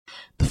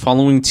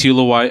following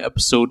TLOY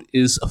episode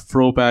is a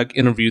throwback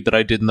interview that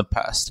I did in the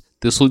past.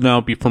 This will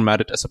now be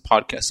formatted as a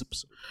podcast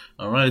episode.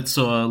 All right,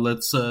 so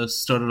let's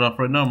start it off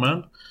right now,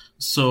 man.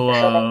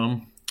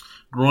 So,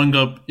 growing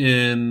up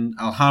in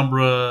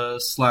Alhambra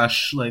 /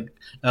 like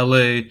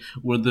LA,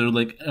 were there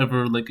like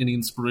ever like any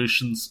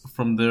inspirations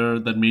from there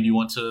that made you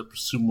want to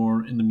pursue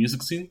more in the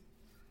music scene?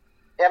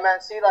 Yeah,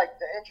 man. See, like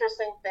the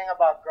interesting thing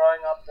about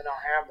growing up in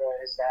Alhambra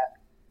is that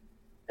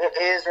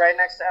it is right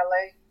next to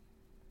LA,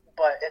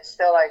 but it's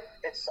still like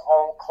its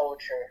own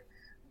culture.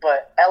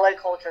 But LA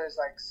culture is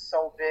like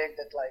so big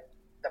that like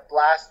the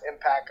blast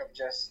impact of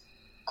just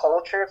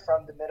culture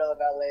from the middle of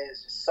LA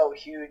is just so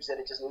huge that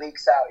it just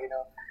leaks out, you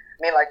know. I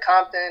mean, like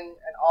Compton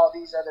and all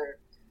these other,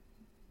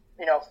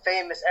 you know,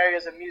 famous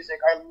areas of music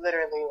are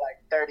literally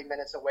like 30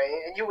 minutes away.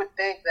 And you would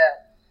think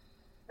that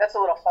that's a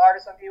little far to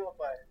some people,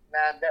 but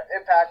man, the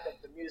impact of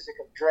the music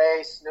of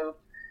Dre, Snoop,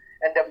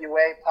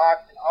 NWA,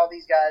 Pac, and all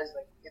these guys,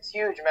 like, it's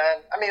huge,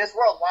 man. I mean, it's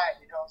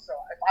worldwide, you know, so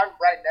if I'm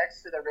right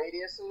next to the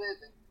radius of it,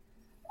 then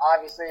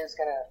obviously it's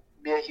going to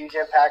be a huge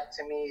impact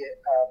to me.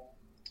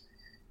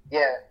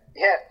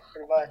 Yeah,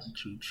 pretty much.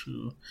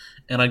 True.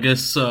 And I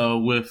guess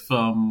with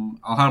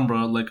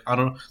Alhambra, like I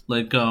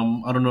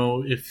don't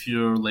know if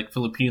you're like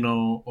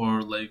Filipino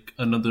or like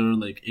another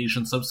like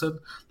Asian subset.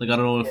 Like I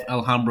don't know if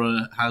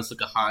Alhambra has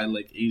like a high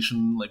like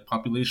Asian like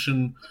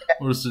population,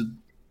 or is it?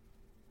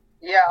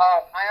 Yeah,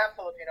 I am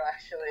Filipino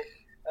actually.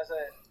 That's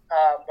it.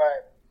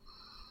 But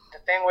the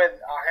thing with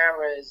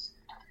Alhambra is,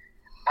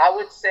 I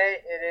would say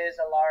it is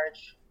a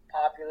large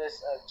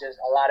populace of just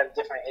a lot of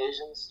different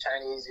Asians,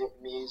 Chinese,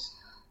 Vietnamese.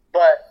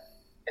 But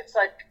it's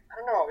like,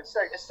 I don't know, it's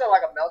still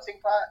like a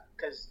melting pot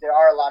because there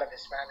are a lot of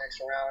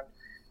Hispanics around,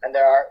 and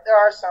there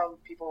are some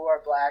people who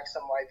are black,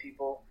 some white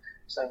people,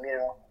 some, you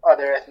know,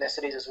 other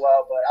ethnicities as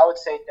well. But I would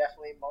say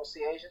definitely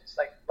mostly Asians.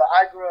 Like, but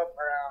I grew up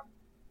around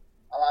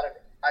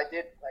I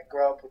did like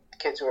grow up with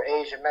kids who were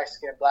Asian,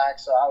 Mexican, black,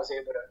 so I was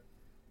able to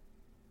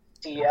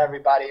see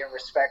everybody and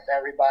respect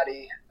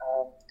everybody.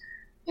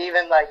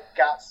 Even like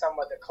got some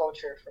of the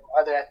culture from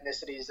other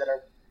ethnicities that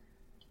are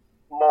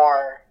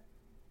more,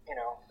 you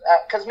know,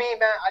 because me,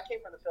 man, I came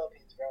from the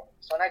Philippines, bro.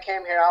 So when I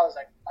came here, I was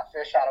like a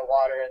fish out of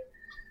water. And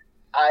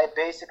I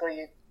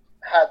basically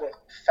had a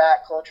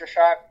fat culture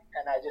shock,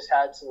 and I just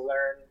had to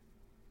learn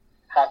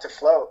how to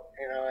float,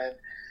 you know. And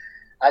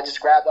I just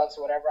grabbed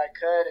onto whatever I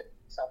could, and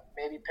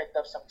maybe picked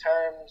up some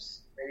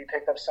terms, maybe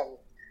picked up some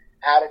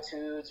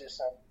attitudes or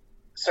some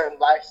certain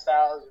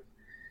lifestyles of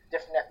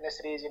different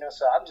ethnicities, you know.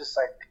 So I'm just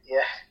like,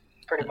 yeah.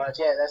 Pretty much,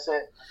 yeah, that's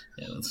it.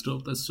 Yeah, that's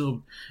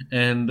dope.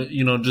 And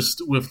you know,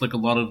 just with like a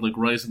lot of like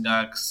rising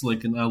acts,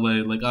 like in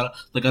LA,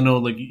 I know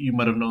like you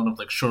might have known of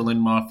like Shoreline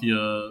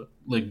Mafia,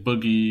 like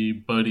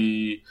Boogie,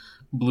 Buddy,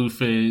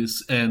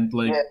 Blueface, and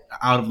like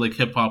out of like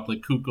hip hop,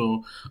 like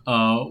Kuko.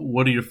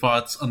 What are your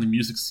thoughts on the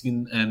music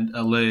scene and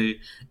LA?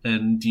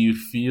 And do you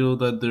feel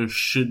that there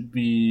should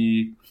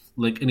be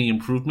like any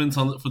improvements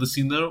for the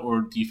scene there,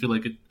 or do you feel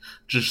like it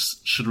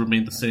just should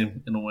remain the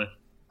same in a way?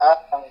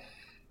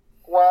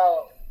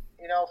 Well,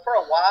 you know, for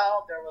a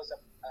while there was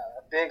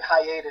a big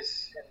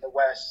hiatus in the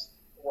West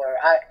where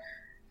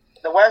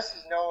the West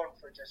is known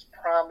for just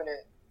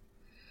prominent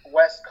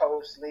West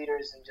Coast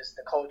leaders and just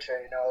the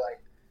culture, you know, like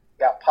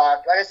you got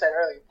Pac, like I said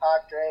earlier,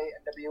 Pac, Dre,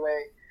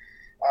 NWA,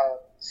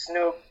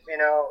 Snoop, you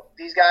know,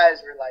 these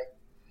guys were like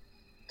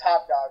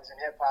top dogs in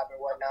hip hop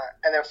and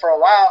whatnot. And then for a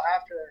while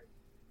after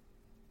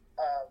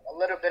a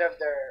little bit of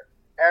their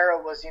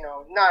era was, you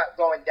know, not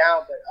going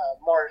down, but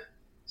more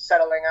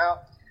settling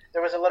out,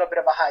 there was a little bit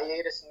of a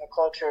hiatus in the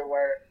culture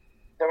where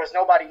there was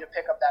nobody to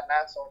pick up that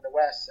mantle in the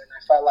West. And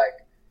I felt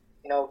like,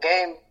 you know,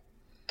 Game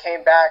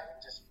came back and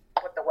just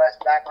put the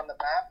West back on the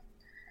map.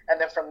 And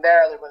then from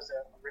there was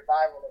a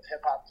revival of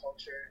hip-hop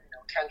culture. You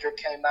know, Kendrick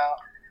came out,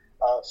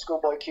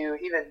 Schoolboy Q,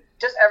 even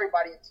just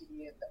everybody in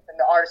TV and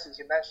the artists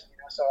you mentioned, you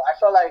know. So I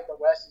feel like the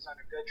West is on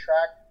a good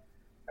track.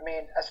 I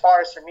mean, as far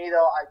as for me,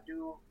 though, I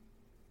do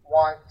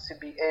want to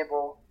be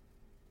able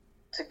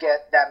to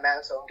get that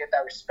mantle and get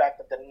that respect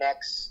of the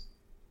next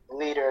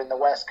leader in the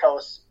West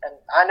Coast. And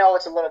I know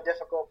it's a little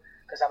difficult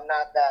because I'm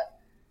not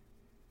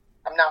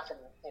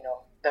from, you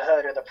know, the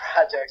hood or the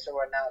projects or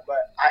whatnot,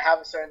 but I have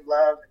a certain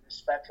love and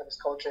respect for this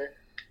culture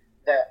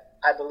that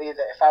I believe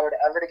that if I were to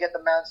ever to get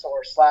the mantle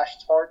or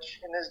 / torch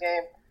in this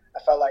game,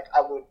 I felt like I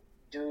would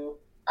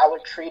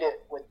treat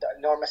it with the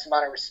enormous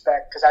amount of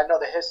respect because I know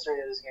the history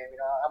of this game. You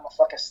know, I'm a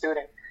fucking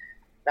student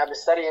and I've been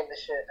studying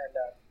this shit, and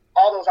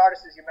all those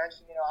artists you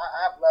mentioned, you know,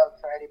 I have love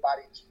for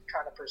anybody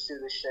trying to pursue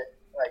this shit,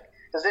 like,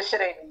 because this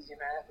shit ain't easy,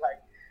 man. Like,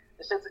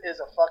 this shit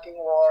is a fucking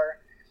war,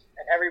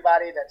 and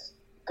everybody that's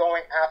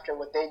going after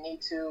what they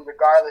need to,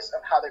 regardless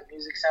of how their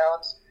music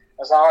sounds,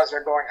 as long as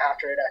they're going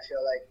after it, I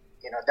feel like,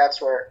 you know, that's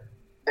where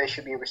they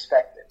should be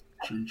respected.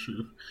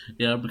 True.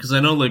 Yeah, because I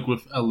know, like,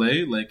 with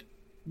LA, like,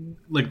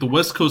 like the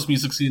West Coast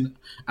music scene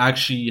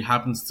actually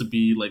happens to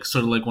be like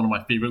sort of like one of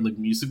my favorite like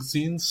music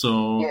scenes.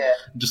 So Yeah.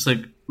 just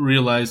like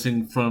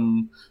realizing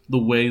from the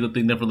way that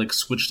they never like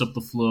switched up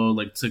the flow,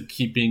 like to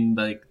keeping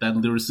like that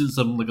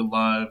lyricism like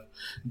alive,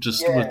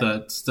 just with Yeah.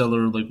 that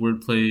stellar like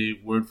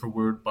wordplay, word for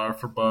word, bar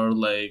for bar.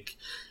 Like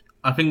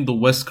I think the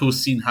West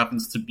Coast scene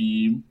happens to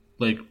be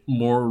like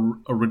more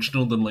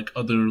original than like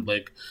other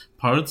like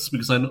parts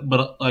because I know,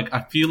 but like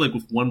I feel like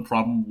with one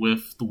problem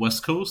with the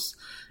West Coast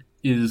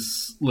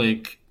is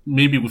like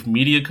maybe with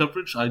media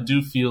coverage, I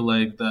do feel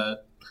like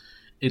that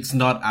it's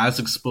not as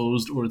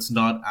exposed or it's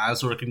not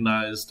as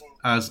recognized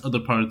as other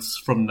parts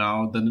from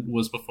now than it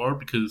was before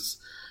because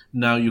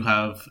now you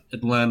have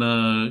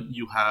Atlanta,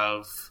 you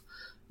have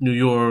New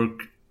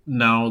York,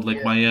 now like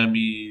Yeah.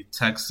 Miami,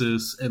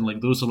 Texas, and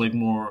like those are like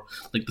more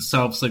like the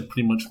South's like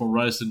pretty much more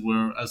rising,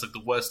 whereas like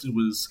the West it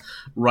was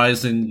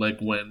rising like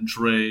when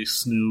Dre,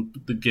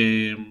 Snoop, The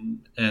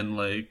Game, and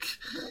like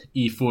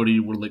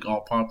E40 were like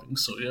all popping.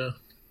 So yeah.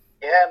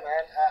 Yeah,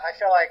 man. I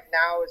feel like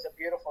now is a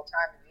beautiful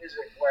time in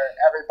music where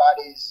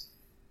everybody's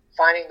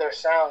finding their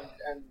sound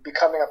and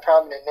becoming a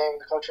prominent name in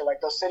the culture.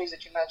 Like those cities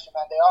that you mentioned,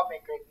 man, they all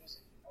make great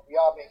music. We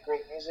all make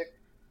great music,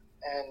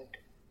 and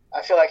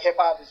I feel like hip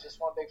hop is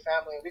just one big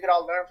family, and we could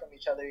all learn from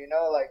each other. You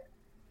know, like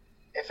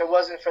if it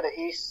wasn't for the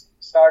East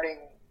starting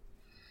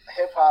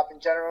hip hop in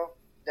general,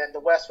 then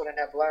the West wouldn't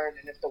have learned,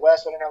 and if the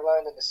West wouldn't have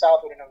learned, then the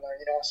South wouldn't have learned.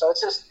 You know, so it's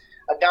just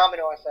a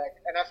domino effect,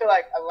 and I feel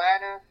like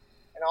Atlanta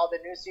and all the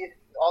new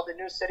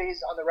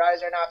cities on the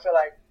rise right now, I feel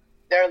like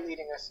they're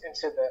leading us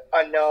into the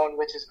unknown,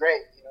 which is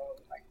great. You know,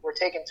 like we're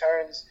taking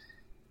turns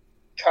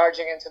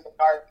charging into the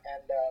dark,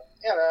 and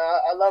yeah, man,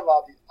 I love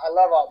all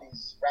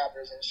these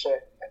rappers and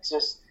shit. It's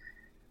just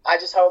I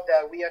just hope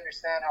that we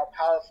understand how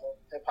powerful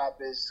hip hop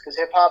is, because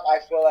hip hop I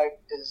feel like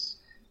is,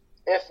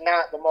 if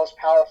not the most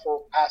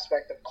powerful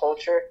aspect of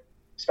culture,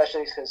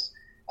 especially because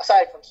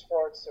aside from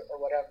sports or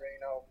whatever,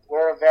 you know,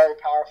 we're a very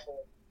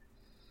powerful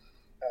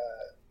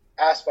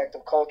aspect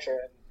of culture,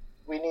 and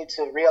we need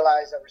to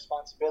realize that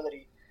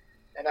responsibility.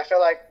 And I feel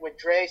like with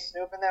Dre,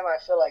 Snoop, and them, I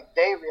feel like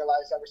they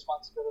realized that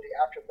responsibility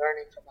after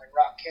learning from like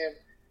Rakim,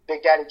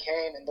 Big Daddy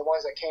Kane, and the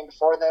ones that came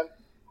before them,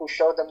 who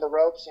showed them the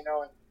ropes, you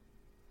know. And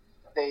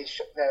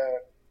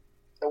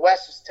the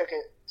West just took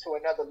it to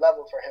another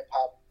level for hip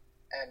hop.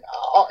 And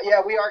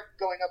yeah, we are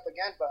going up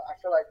again, but I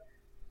feel like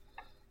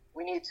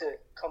we need to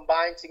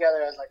combine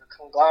together as like a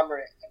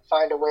conglomerate and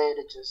find a way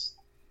to just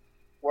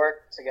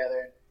work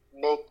together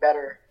and make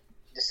better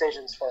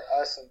decisions for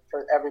us and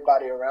for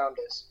everybody around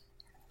us.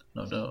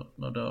 No doubt,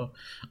 no doubt.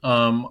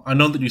 I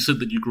know that you said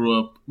that you grew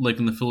up like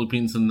in the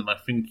Philippines, and then I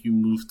think you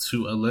moved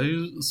to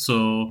LA.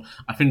 So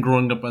I think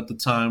growing up at the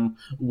time,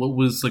 what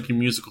was like your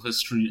musical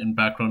history and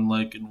background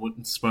like, and what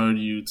inspired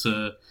you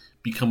to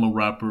become a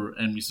rapper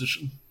and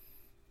musician?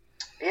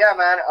 Yeah,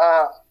 man.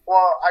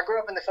 Well, I grew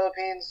up in the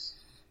Philippines,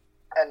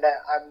 and then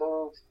I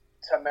moved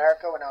to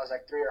America when I was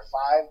like 3 or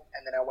 5,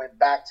 and then I went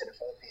back to the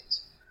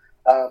Philippines.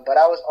 But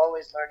I was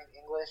always learning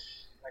English,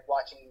 like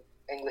watching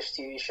English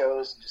TV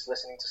shows, just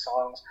listening to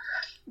songs.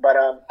 But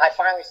I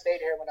finally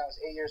stayed here when I was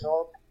 8 years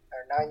old,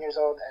 or 9 years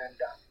old, and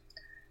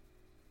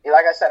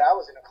like I said, I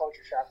was in a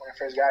culture shock when I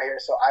first got here,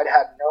 so I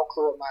had no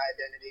clue of my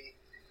identity.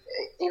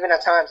 Even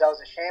at times, I was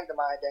ashamed of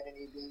my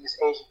identity, being this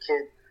Asian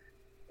kid,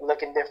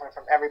 looking different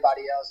from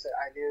everybody else that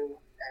I knew,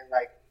 and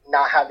like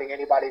not having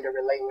anybody to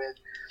relate with.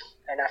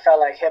 And I felt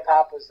like hip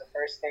hop was the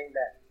first thing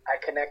that I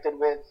connected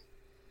with,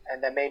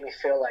 and that made me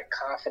feel like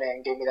confident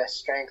and gave me that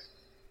strength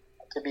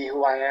to be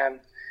who I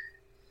am.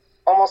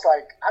 Almost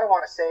like, I don't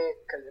want to say it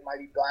because it might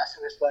be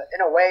blasphemous, but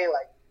in a way,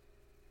 like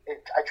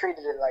I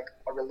treated it like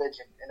a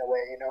religion in a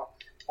way, you know.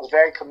 I was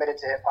very committed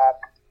to hip hop,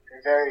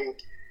 and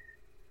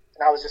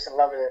I was just in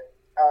love with it.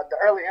 The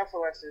early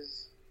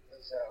influences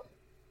was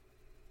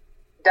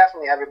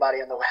definitely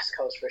everybody on the West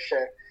Coast for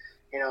sure.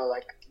 You know,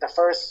 like the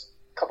first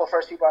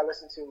people I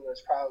listened to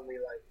was probably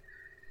like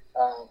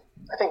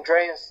I think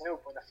Dre and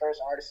Snoop were the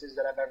first artists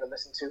that I've ever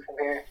listened to from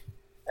here,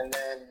 and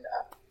then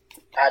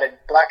added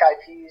Black Eyed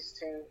Peas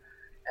too,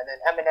 and then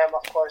Eminem,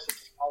 of course, which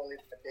is probably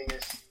the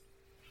biggest,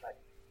 like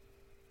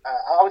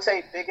I would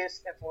say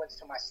biggest influence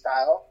to my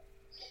style.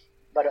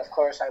 But of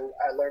course, I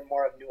learned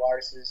more of new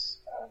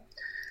artists.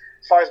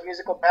 As far as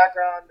musical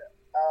background,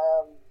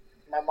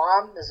 my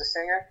mom is a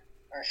singer.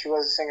 She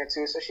was a singer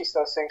too, so she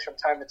still sings from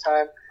time to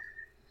time.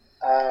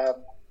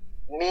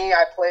 Me,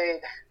 I played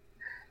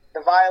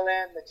the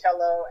violin, the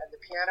cello, and the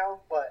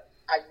piano, but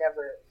I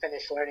never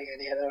finished learning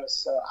any of those.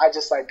 So I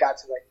just like got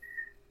to like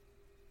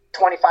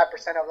 25%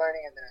 of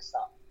learning, and then I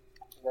stopped.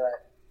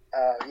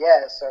 But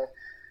yeah, so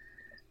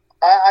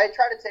I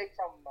try to take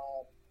from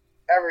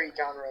every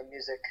genre of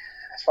music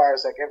as far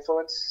as like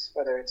influence,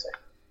 whether it's like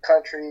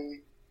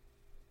country,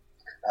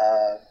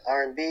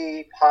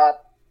 R&B,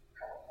 pop,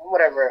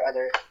 whatever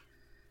other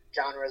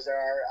genres there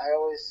are. I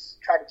always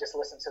try to just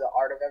listen to the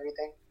art of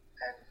everything,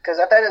 and because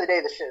at the end of the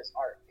day, the shit is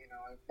art. You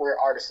know, we're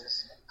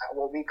artists.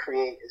 What we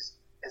create is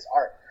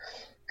art,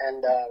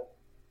 and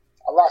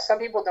some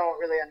people don't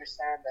really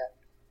understand that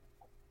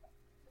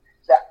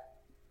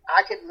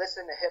I could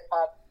listen to hip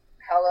hop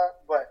hella,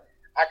 but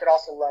I could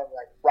also love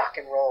like rock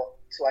and roll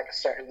to like a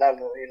certain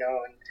level, you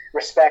know, and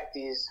respect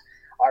these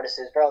artists,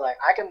 bro. Like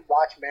I can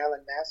watch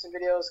Marilyn Manson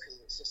videos because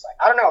it's just like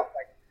I don't know,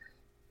 like,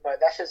 but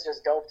that shit's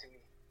just dope to me,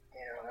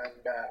 you know. And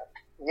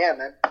yeah,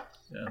 man.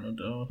 Yeah, no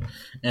doubt.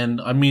 And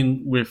I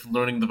mean, with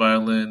learning the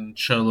violin,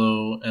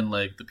 cello, and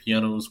like the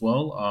piano as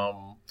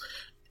well,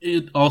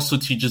 it also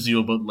teaches you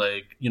about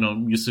like, you know,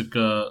 music,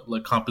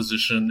 like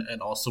composition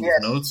and also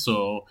with notes.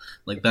 So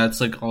like that's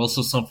like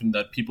also something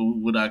that people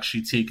would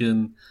actually take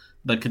in,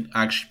 that could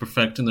actually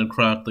perfect in their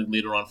craft like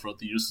later on throughout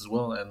the years as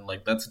well. And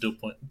like that's a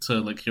dope point to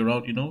like hear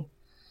out, you know?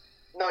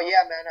 No,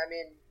 yeah, man. I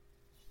mean,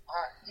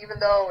 even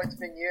though it's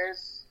been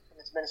years and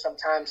it's been some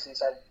time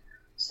since I've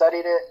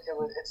studied it,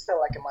 it's still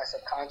like in my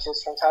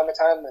subconscious from time to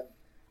time. And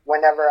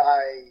whenever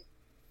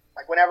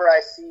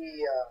I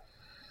see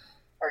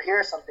or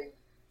hear something,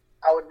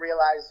 I would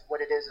realize what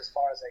it is as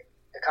far as like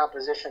the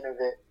composition of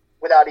it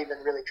without even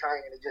really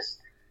trying it. It just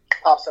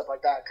pops up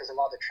like that because of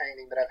all the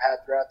training that I've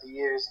had throughout the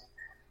years.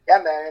 Yeah,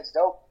 man, it's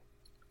dope.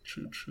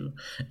 True.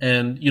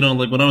 And, you know,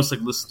 like when I was like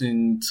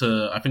listening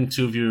to, I think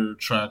 2 of your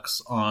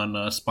tracks on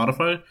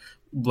Spotify,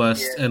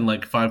 Blessed and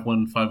like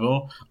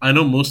 5150, I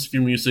know most of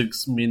your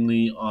music's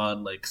mainly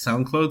on like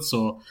SoundCloud,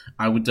 so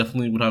I would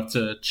have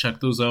to check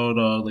those out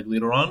like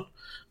later on.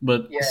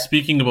 But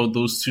speaking about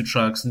those 2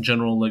 tracks in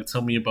general, like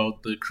tell me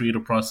about the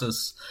creative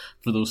process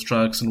for those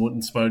tracks and what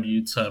inspired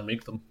you to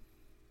make them.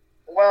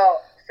 Well,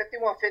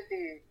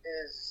 5150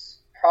 is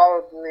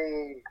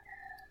probably,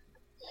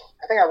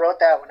 I think I wrote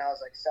that when I was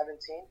like 17,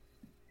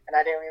 and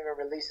I didn't even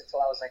release it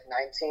till I was like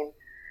 19.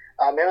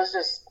 It was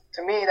just,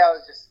 to me, I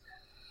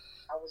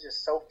was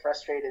just so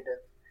frustrated.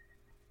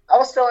 I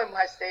was still in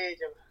my stage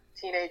of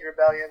teenage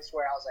rebellions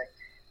where I was like,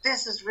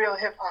 this is real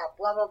hip hop,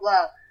 blah, blah,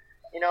 blah.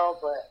 You know,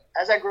 but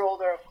as I grew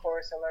older, of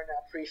course, I learned to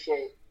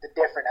appreciate the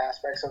different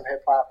aspects of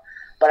hip hop.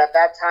 But at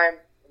that time,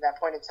 at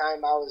that point in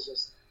time, I was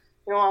just,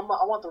 you know,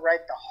 I want to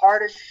write the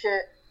hardest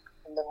shit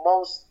and the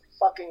most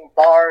fucking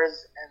bars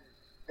and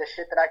the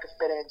shit that I could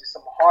fit in, just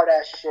some hard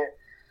ass shit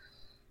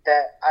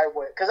that I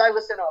would, because I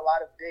listen to a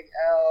lot of Big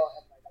L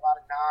and like a lot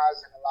of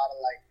Nas and a lot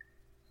of like,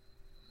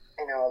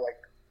 you know,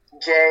 like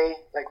Jay,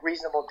 like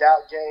Reasonable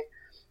Doubt Jay,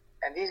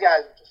 and these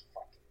guys were just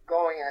fucking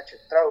going at your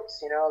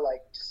throats, you know,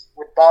 like just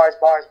with bars,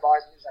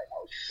 and you're like,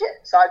 oh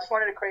shit. So I just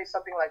wanted to create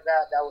something like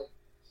that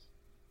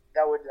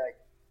would like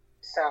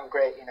sound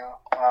great, you know.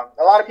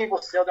 A lot of people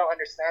still don't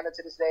understand it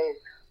to this day.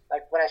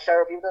 Like when I share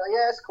with people, they're like,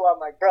 yeah, it's cool.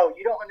 I'm like, bro,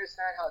 you don't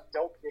understand how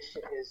dope this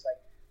shit is. Like,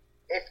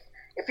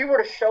 if you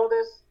were to show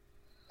this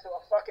to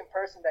a fucking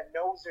person that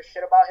knows their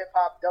shit about hip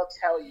hop, they'll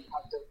tell you how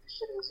dope this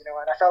shit is, you know.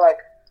 And I feel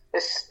like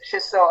this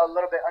shit's still a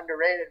little bit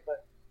underrated,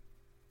 but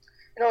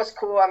you know, it's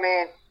cool. I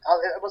mean,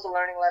 it was a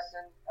learning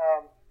lesson.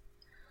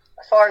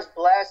 As far as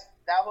Blessed,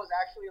 that was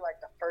actually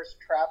like the first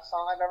trap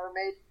song I've ever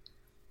made,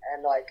 and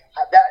like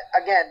that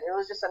again, it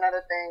was just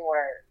another thing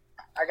where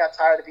I got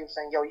tired of people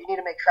saying, "Yo, you need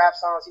to make trap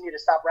songs. You need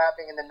to stop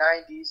rapping in the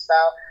 '90s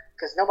style,"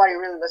 because nobody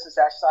really listens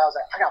to that style. I was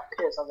like, I got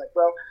pissed. I was like,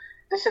 bro,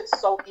 this shit's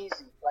so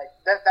easy. Like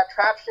that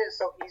trap shit is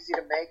so easy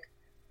to make.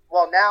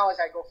 Well, now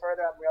as I go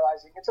further, I'm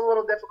realizing it's a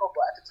little difficult,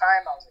 but at the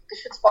time I was like, this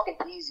shit's fucking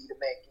easy to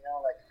make. You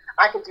know, like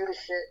I can do this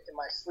shit in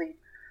my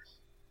sleep.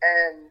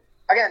 And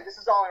again,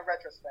 this is all in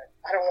retrospect.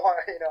 I don't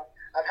want to, you know,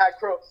 I've had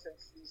growth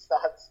since these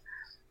thoughts.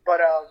 But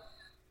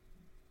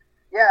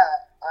yeah,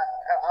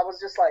 I was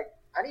just like,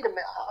 I need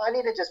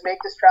to just make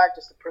this track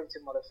just to prove to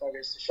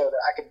motherfuckers to show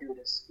that I can do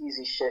this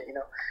easy shit, you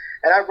know.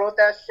 And I wrote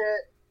that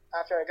shit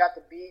after I got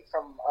the beat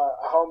from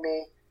a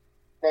homie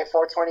named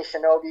 420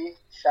 Shinobi.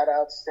 Shout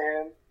outs to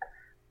him.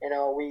 You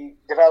know, we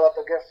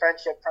developed a good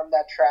friendship from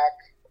that track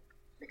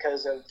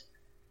because of,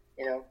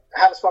 you know,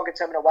 I haven't spoken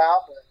to him in a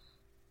while, but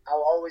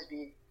I'll always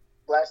be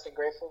blessed and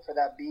grateful for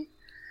that beat.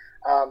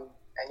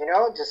 And you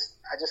know, I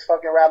just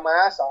fucking rap my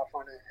ass off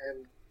on it,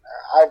 and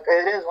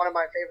it is one of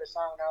my favorite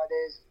songs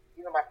nowadays.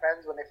 Even my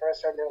friends, when they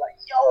first heard, they were like,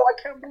 "Yo, I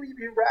can't believe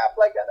you rap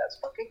like that. That's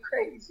fucking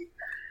crazy."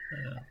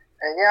 Yeah.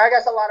 And yeah, I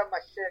guess a lot of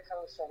my shit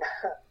comes from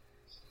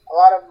a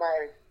lot of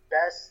my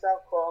best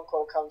stuff, quote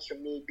unquote, comes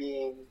from me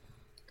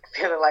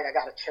feeling like I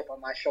got a chip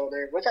on my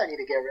shoulder, which I need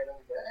to get rid of.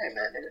 But hey,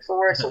 man, if it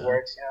works, it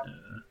works. You know.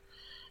 Yeah.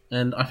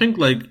 And I think,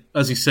 like,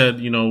 as you said,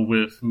 you know,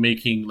 with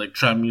making, like,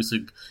 trap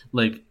music,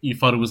 like, you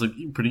thought it was, like,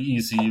 pretty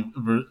easy,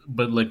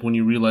 but, like, when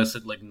you realize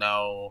it, like,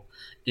 now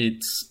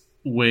it's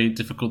way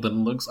difficult than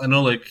it looks. I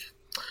know, like,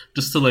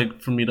 just to,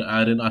 like, for me to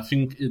add in, I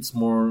think it's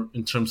more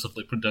in terms of,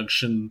 like,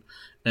 production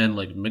and,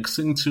 like,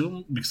 mixing,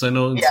 too, because I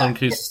know in some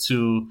cases,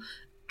 too,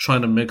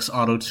 trying to mix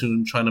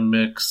auto-tune, trying to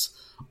mix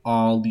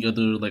all the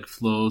other like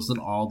flows and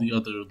all the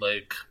other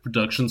like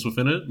productions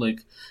within it,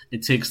 like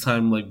it takes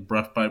time, like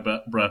breath by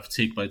breath,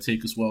 take by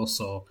take as well.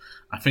 So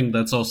I think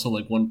that's also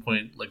like one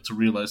point like to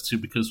realize too,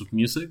 because with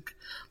music,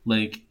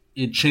 like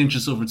it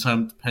changes over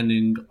time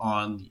depending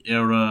on the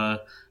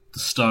era, the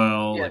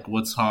style, like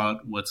what's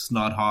hot, what's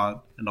not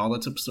hot, and all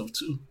that type of stuff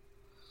too.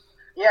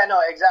 Yeah, no,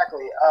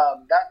 exactly.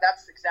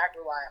 That's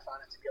exactly why I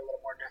found it to be a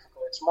little more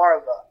difficult. It's more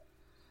of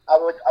I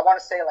want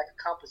to say like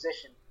a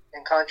composition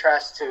in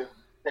contrast to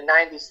the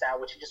 90s style,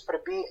 which you just put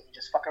a beat and you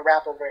just fucking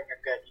rap over it and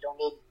you're good. You don't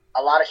need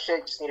a lot of shit,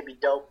 you just need to be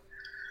dope.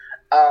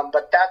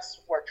 But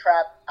that's where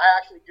trap, I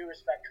actually do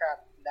respect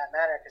trap in that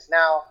manner, because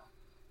now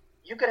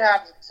you could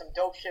have some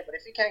dope shit, but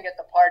if you can't get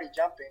the party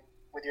jumping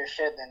with your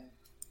shit, then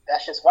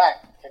that shit's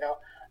whack, you know?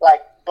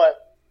 Like,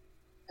 but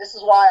this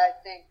is why I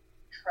think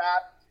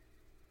trap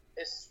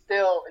is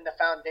still in the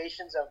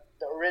foundations of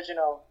the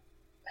original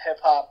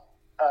hip-hop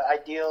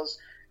ideals,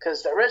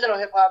 because the original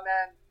hip-hop,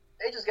 man,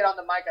 they just get on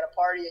the mic at a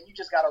party and you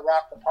just gotta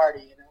rock the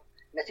party, you know?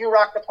 And if you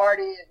rock the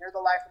party and you're the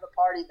life of the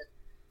party, then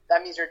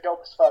that means you're dope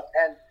as fuck.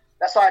 And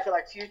that's why I feel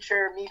like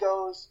Future,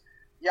 Migos,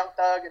 Young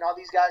Thug, and all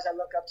these guys I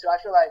look up to,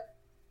 I feel like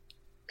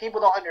people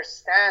don't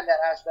understand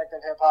that aspect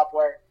of hip-hop,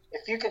 where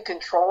if you can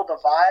control the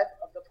vibe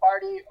of the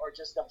party, or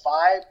just the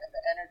vibe and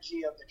the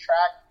energy of the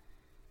track,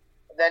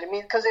 then it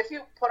means, because if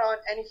you put on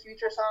any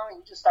Future song and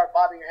you just start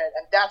bobbing your head,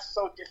 and that's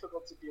so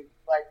difficult to do,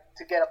 like,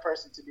 to get a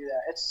person to do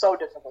that. It's so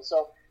difficult.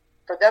 So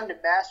for them to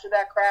master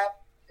that craft,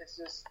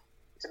 it's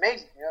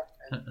amazing, you know?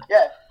 And,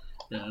 yeah.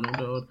 Yeah,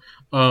 no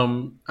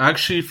doubt.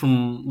 Actually,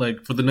 from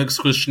like for the next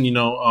question, you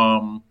know,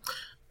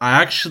 I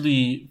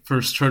actually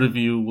first heard of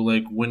you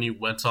like when you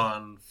went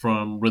on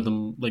from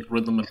Rhythm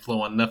and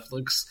Flow on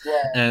Netflix,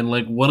 and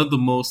like one of the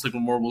most like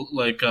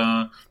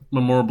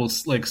memorable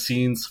like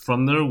scenes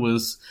from there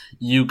was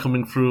you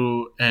coming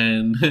through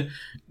and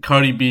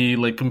Cardi B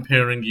like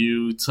comparing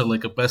you to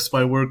like a Best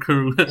Buy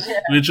worker,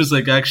 which is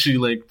like actually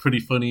like pretty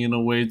funny in a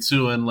way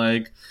too. And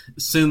like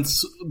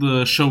since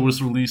the show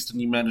was released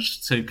and you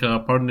managed to take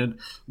part in it,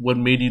 what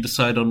made you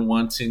decide on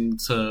wanting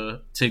to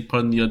take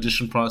part in the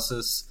audition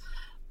process?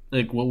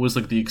 Like, what was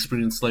like the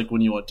experience like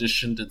when you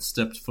auditioned and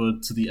stepped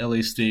foot to the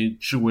LA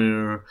stage,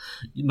 where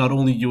not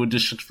only you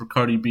auditioned for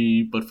Cardi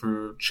B but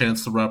for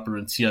Chance the Rapper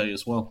and T.I.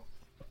 as well?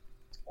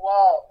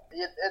 Well,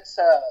 it's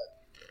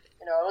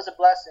you know, it was a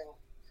blessing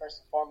first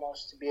and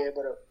foremost to be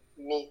able to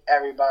meet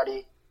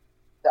everybody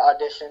that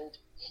auditioned.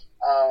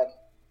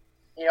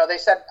 You know, they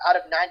said out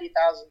of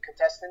 90,000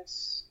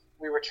 contestants,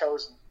 we were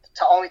chosen.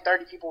 Only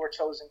 30 people were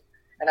chosen,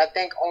 and I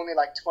think only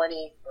like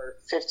 20 or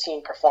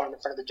 15 performed in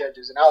front of the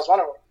judges, and I was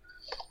one of them.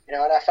 You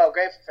know, and I felt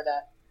grateful for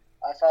that.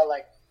 I felt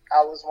like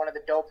I was one of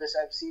the dopest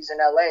MCs in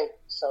LA,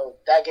 so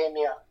that gave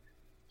me a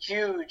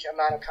huge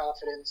amount of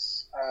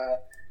confidence.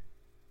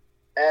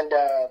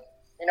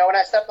 You know, when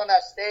I stepped on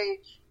that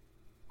stage,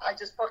 I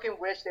just fucking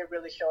wish they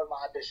really showed my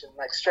audition.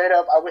 Like, straight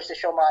up, I wish they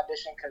showed my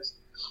audition, because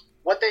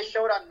what they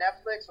showed on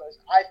Netflix was,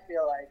 I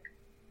feel like,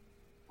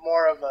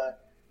 more of a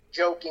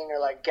joking or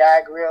like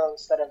gag reel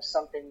instead of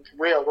something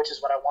real, which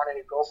is what I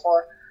wanted to go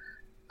for.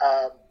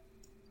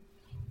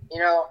 You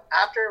know,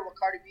 after what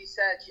Cardi B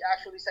said, she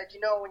actually said, you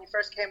know, when you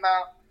first came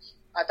out,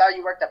 I thought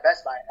you worked at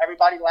Best Buy.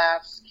 Everybody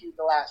laughs, cute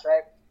the laughs,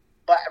 right?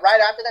 But right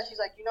after that, she's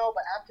like, you know,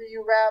 but after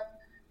you rap,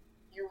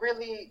 you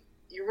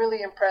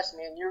really impressed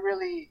me, and you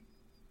really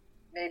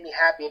made me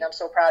happy, and I'm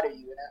so proud of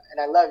you, and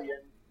I love you.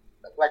 And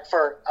like,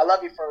 I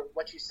love you for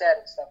what you said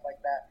and stuff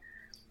like that,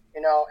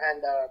 you know.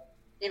 And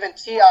even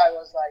T.I.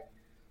 was like,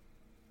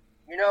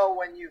 you know,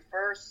 when you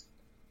first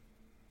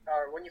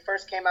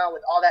came out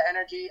with all that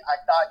energy, I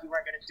thought you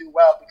weren't going to do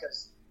well,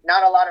 because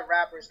not a lot of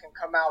rappers can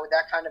come out with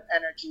that kind of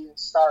energy and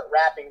start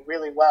rapping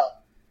really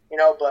well, you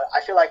know, but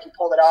I feel like you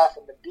pulled it off,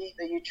 and the beat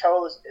that you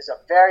chose is a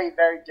very,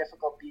 very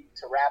difficult beat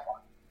to rap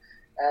on.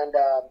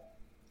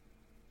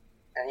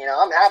 And you know,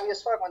 I'm happy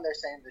as fuck when they're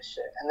saying this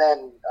shit. And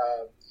then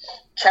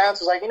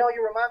Chance was like, you know,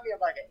 you remind me of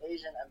like an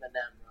Asian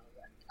Eminem, bro.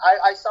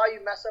 I saw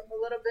you mess up a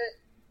little bit,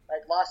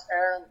 like lost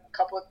air in a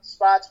couple of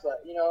spots,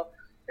 but you know,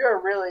 you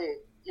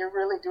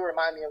really do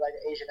remind me of like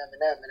an Asian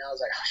Eminem. And I was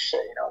like, oh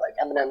shit, you know, like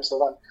Eminem's the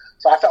one.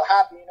 So I felt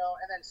happy, you know.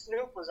 And then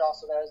Snoop was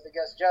also there as the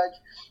guest judge.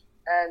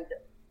 And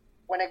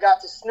when it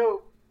got to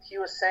Snoop, he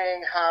was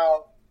saying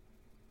how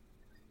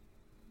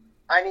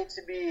I need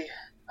to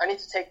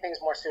take things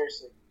more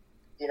seriously.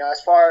 You know,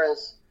 as far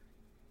as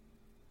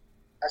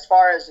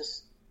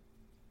just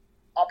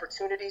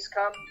opportunities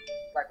come,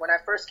 like when I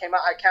first came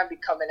out, I can't be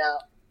coming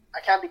out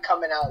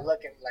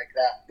looking like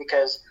that,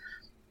 because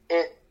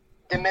it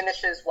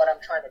diminishes what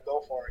I'm trying to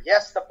go for.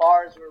 Yes, the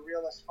bars were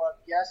real as fuck.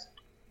 Yes,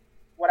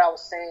 what I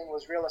was saying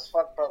was real as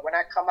fuck. But when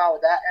I come out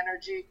with that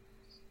energy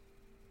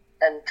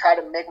and try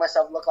to make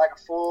myself look like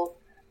a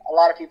fool, a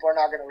lot of people are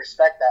not going to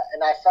respect that.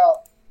 And I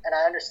felt, and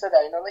I understood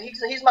that, you know,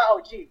 he's my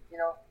OG, you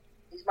know,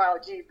 he's my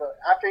OG. But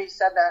after he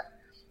said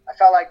that, I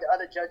felt like the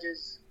other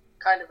judges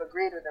kind of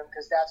agreed with him,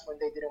 because that's when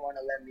they didn't want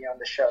to let me on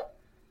the show,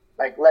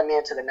 like let me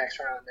into the next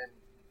round. And,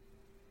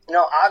 you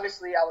know,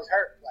 obviously I was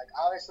hurt.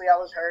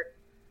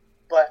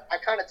 But I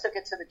kind of took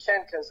it to the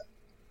chin, because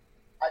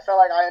I felt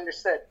like I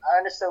understood. I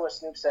understood what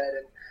Snoop said,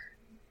 and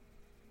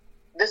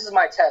this is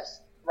my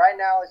test. Right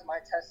now is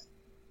my test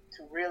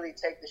to really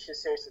take this shit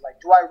seriously. Like,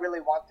 do I really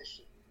want this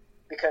shit?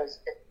 Because,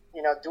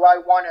 you know, do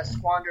I want to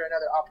squander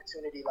another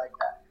opportunity like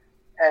that?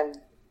 And,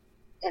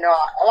 you know,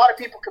 a lot of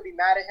people could be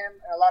mad at him,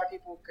 and a lot of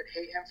people could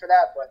hate him for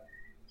that, but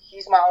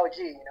he's my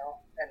OG, you know,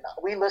 and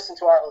we listen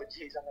to our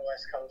OGs on the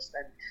West Coast.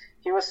 And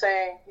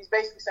he's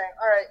basically saying,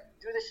 all right,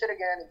 do this shit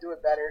again and do it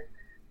better.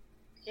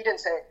 He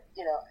didn't say,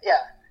 you know, yeah,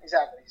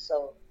 exactly.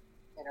 So,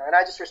 and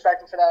I just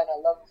respect him for that, and I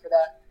love him for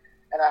that,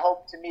 and I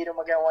hope to meet him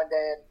again one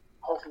day and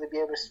hopefully be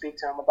able to speak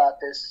to him about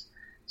this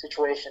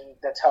situation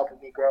that's helping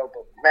me grow.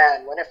 But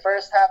man, when it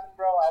first happened,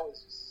 bro, I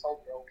was just so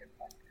broken.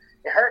 Like,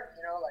 it hurt,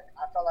 like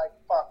I felt like,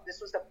 fuck, this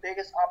was the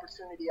biggest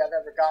opportunity I've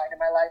ever gotten in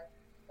my life,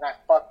 and I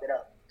fucked it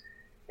up.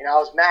 I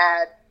was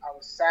mad, I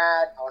was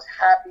sad, I was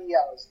happy, it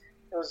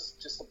was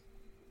just a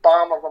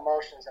bomb of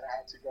emotions that I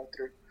had to go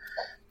through.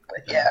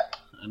 But yeah.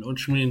 I know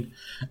what you mean.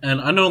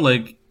 And I know,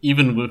 like,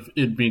 even with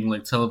it being,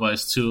 like,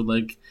 televised too,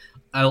 like,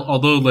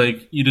 although,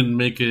 like, you didn't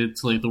make it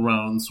to, like, the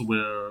rounds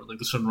where, like,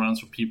 the certain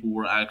rounds where people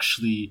were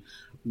actually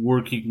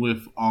working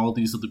with all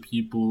these other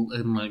people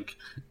and, like,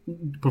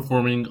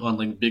 performing on,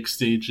 like, big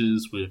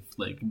stages with,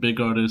 like,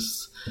 big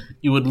artists,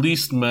 you at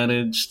least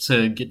managed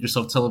to get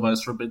yourself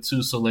televised for a bit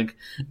too. So, like,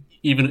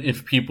 even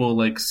if people,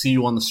 like, see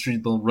you on the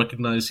street, they'll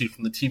recognize you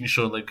from the TV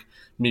show, like,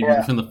 maybe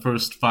within the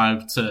first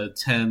 5 to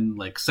 10,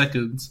 like,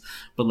 seconds.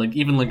 But, like,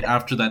 even, like,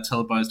 after that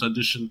televised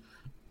audition,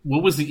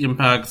 what was the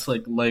impact,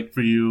 like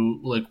for you,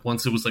 like,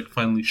 once it was, like,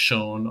 finally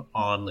shown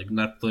on, like,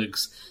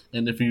 Netflix?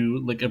 And if you,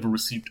 like, ever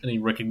received any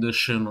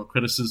recognition or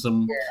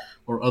criticism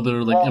or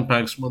other, like,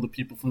 impacts from other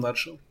people from that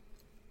show?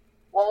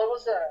 Well, it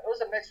was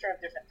a mixture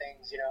of different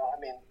things, I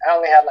mean, I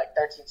only had like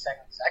 13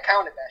 seconds. I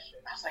counted that shit.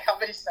 I was like, how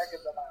many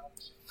seconds am I on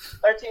this shit?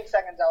 13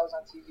 seconds I was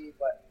on TV,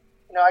 but,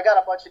 I got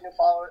a bunch of new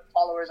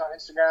followers on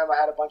Instagram. I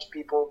had a bunch of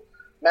people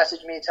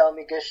message me, telling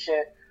me good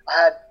shit. I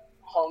had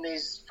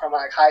homies from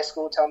like high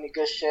school telling me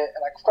good shit.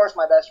 And like, of course,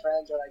 my best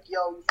friends are like,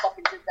 yo, you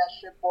fucking did that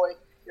shit, boy.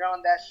 You're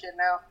on that shit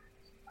now.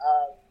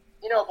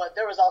 But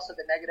there was also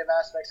the negative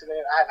aspects of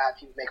it. I've had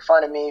people make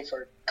fun of me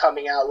for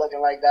coming out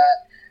looking like that,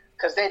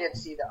 because they didn't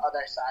see the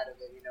other side of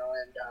it,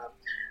 and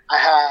I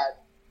had,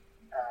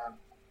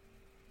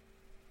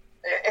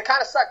 it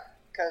kind of sucked,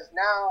 because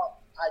now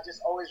I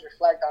just always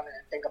reflect on it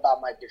and think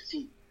about my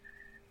defeat,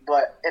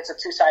 but it's a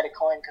two-sided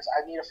coin, because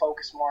I need to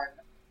focus more on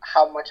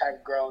how much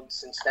I've grown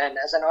since then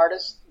as an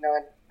artist,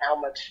 and how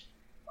much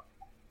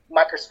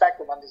my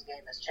perspective on this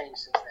game has changed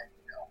since then,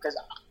 because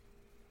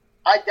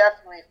I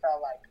definitely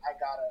felt like I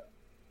got a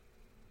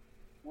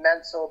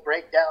mental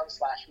breakdown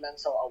 /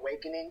 mental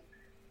awakening,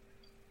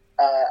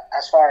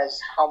 as far as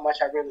how much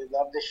I really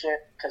love this shit.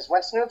 Because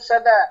when Snoop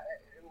said that,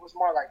 it was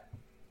more like,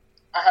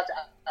 I had to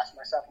ask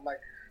myself, I'm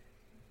like,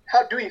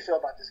 how do you feel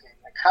about this game?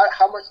 Like,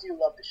 how much do you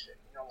love this shit?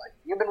 Like,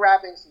 you've been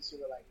rapping since you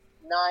were like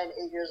 9,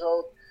 8 years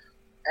old,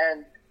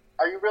 and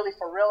are you really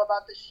for real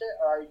about this shit,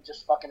 or are you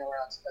just fucking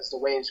around as the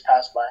waves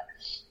pass by?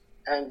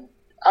 And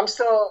I'm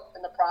still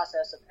in the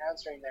process of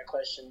answering that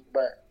question,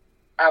 but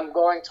I'm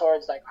going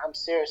towards, like, I'm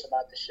serious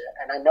about this shit,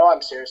 and I know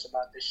I'm serious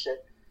about this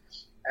shit.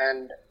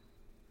 And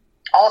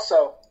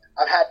also,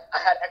 I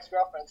had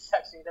ex-girlfriends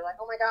text me. They're like,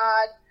 oh my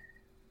God,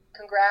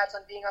 congrats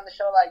on being on the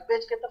show. Like,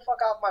 bitch, get the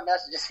fuck off my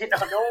messages.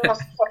 No one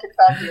wants to fucking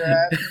talk to your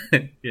ass.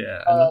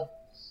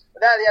 But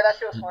that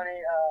shit was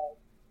funny.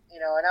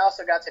 And I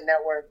also got to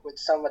network with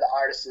some of the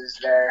artists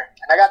there.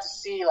 And I got to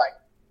see, like,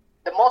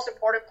 the most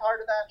important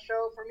part of that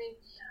show for me,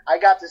 I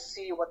got to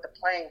see what the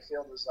playing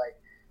field was like.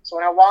 So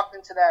when I walked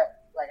into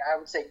that, like, I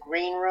would say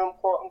green room,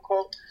 quote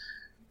unquote,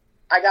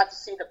 I got to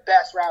see the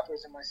best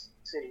rappers in my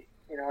city.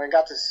 I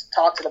got to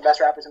talk to the best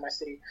rappers in my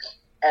city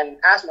and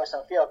ask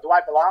myself, yo, do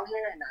I belong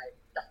here? And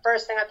the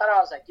first thing I thought, I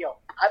was like, yo,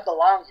 I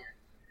belong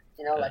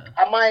here. Like,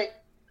 I might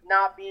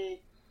not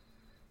be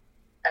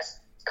as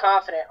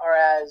confident or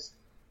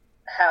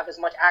have as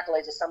much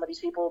accolades as some of these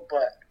people,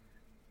 but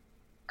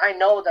I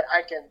know that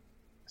I can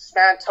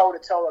stand toe to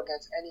toe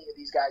against any of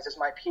these guys as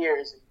my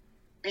peers and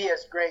be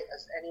as great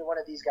as any one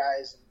of these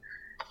guys. And,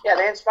 yeah,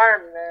 they inspire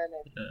me, man.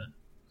 And,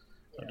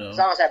 as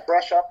long as I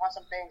brush up on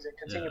some things and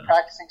continue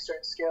practicing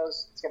certain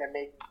skills, it's going to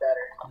make me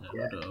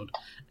better.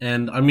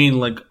 And I mean,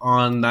 like,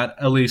 on that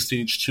LA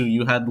stage too,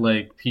 you had,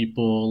 like,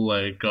 people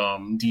like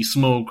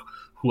D-Smoke,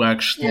 who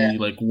actually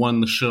like won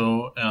the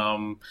show,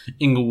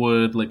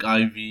 Inglewood, like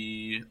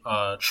Ivy,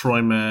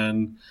 Troy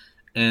Man,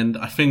 and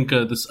I think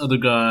this other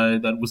guy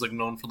that was like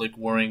known for like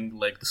wearing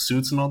like the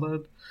suits and all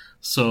that.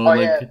 So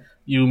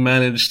you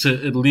managed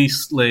to at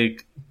least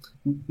like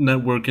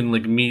network and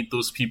like meet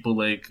those people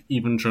like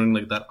even during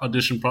like that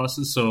audition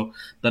process. So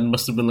that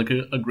must have been like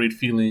a great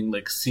feeling,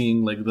 like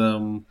seeing like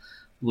them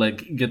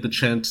like get the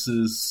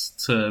chances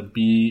to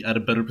be at a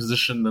better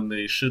position than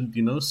they should,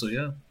 So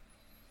yeah.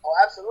 Oh,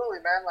 absolutely,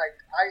 man. Like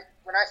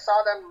when I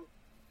saw them,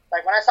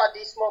 like when I saw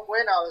D-Smoke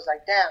win, I was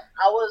like, damn.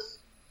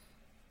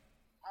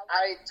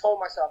 I told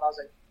myself, I was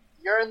like,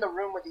 you're in the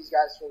room with these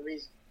guys for a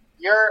reason.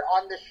 You're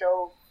on the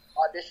show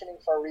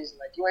auditioning for a reason.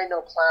 Like, you ain't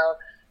no clown.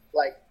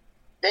 Like,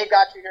 they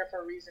got you here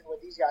for a reason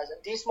with these guys.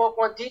 And D-Smoke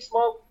won.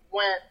 D-Smoke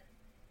went,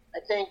 I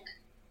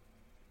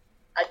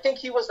think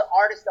he was the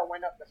artist that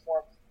went up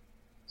before me.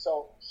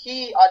 So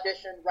he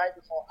auditioned right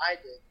before I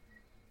did.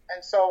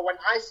 And so when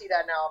I see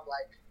that now, I'm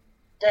like,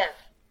 damn.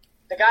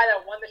 The guy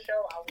that won the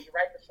show, I was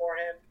right before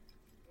him.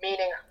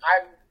 Meaning,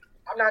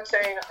 I'm not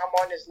saying I'm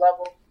on his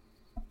level,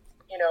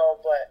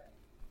 but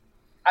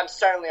I'm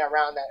certainly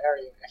around that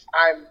area. If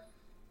I'm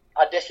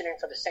auditioning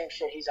for the same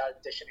shit he's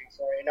auditioning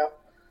for,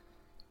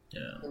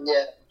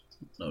 Yeah.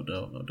 No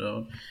doubt, no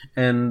doubt.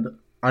 And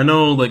I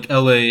know like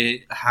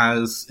LA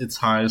has its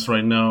highs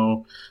right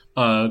now.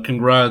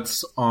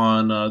 Congrats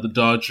on the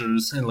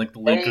Dodgers and like the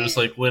Lakers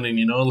like winning,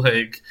 you know,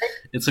 like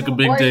it's like a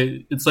big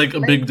day. It's like a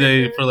big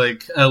day for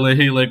like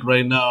LA like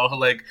right now.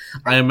 Like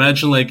I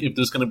imagine like if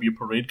there's gonna be a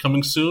parade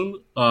coming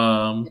soon.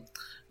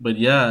 But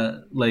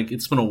yeah, like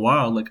it's been a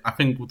while. Like I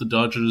think with the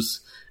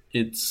Dodgers,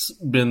 it's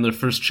been their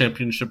first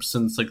championship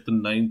since like the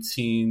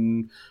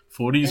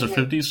 1940s or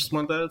 50s, something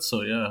like that.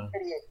 So yeah.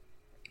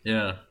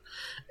 Yeah.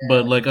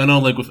 But like I know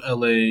like with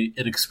LA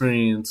it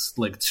experienced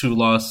like 2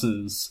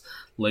 losses,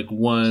 like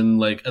one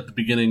like at the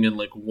beginning and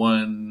like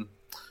one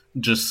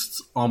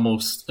just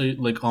almost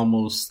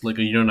like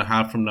a year and a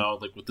half from now,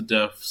 like with the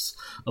deaths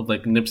of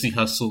like Nipsey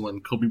Hussle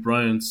and Kobe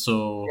Bryant.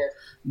 So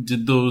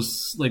did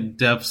those like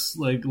deaths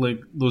like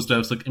those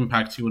deaths like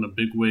impact you in a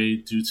big way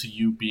due to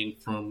you being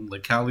from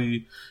like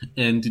Cali?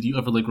 And did you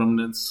ever like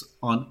reminisce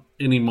on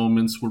any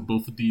moments where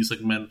both of these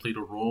like men played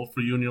a role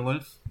for you in your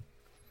life?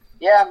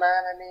 Yeah,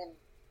 man. I mean,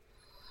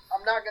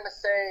 I'm not gonna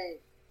say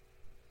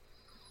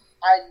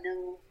I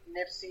knew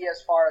Nipsey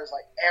as far as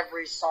like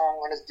every song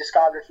on his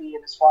discography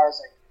and as far as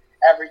like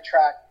every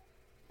track,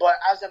 but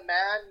as a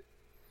man,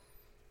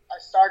 I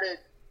started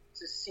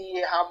to see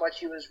how much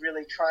he was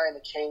really trying to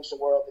change the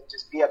world and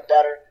just be a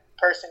better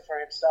person for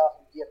himself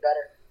and be a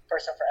better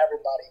person for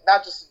everybody,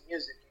 not just in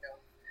music, you know.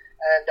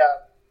 And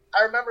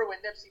I remember when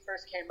Nipsey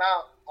first came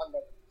out on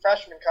the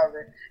freshman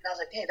cover, and I was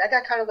like, "Hey, that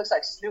guy kind of looks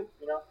like Snoop,"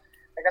 you know.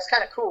 Like that's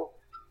kind of cool.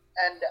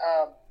 And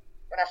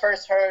when I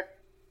first heard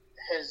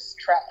his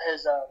track,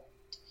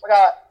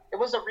 it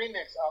was a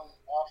remix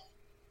off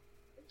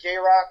J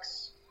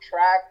Rock's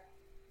track.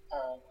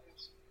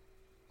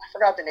 I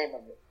forgot the name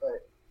of it,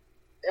 but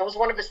it was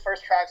one of his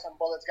first tracks on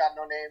Bullets Got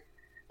No Name.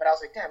 But I was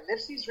like, damn,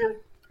 Nipsey's really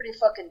pretty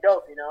fucking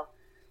dope, you know.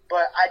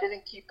 But I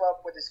didn't keep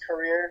up with his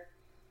career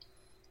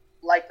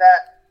like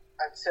that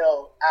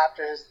until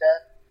after his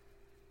death.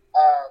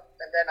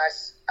 And then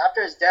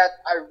after his death,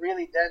 I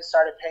really then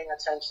started paying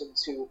attention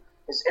to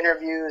his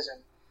interviews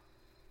and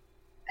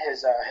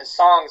his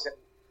songs. And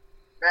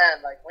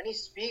man, like when he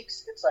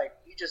speaks, it's like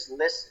you just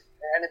listen,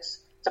 and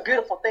it's a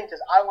beautiful thing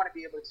because I want to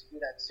be able to do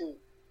that too.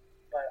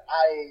 But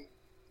I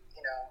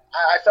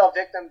fell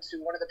victim to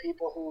one of the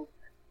people who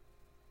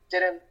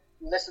didn't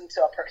listen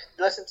to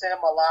him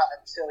a lot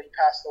until he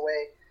passed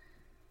away.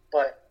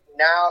 But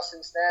now,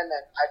 since then,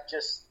 I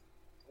just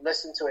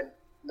listen to it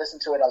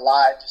a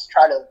lot. Just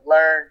try to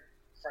learn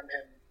from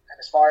him, and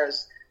as far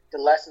as the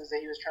lessons that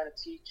he was trying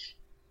to teach,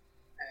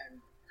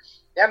 and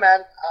yeah,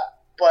 man.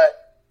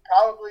 But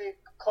probably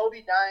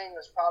Kobe dying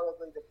was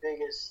probably the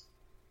biggest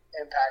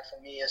impact for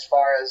me as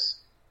far as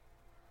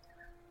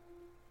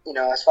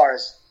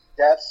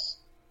deaths.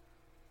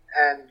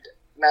 And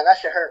man, that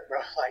shit hurt, bro.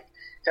 Like,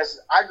 because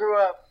I grew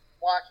up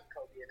watching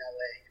Kobe in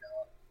LA. You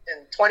know,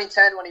 in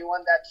 2010 when he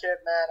won that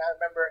chip, man, I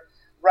remember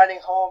running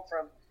home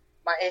from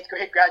my 8th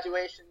grade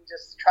graduation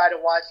just to try to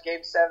watch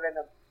Game 7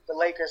 of the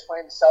Lakers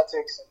playing the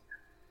Celtics,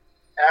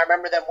 and I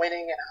remember them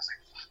winning, and I was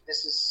like, fuck,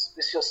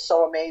 this feels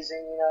so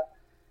amazing, you know.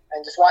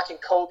 And just watching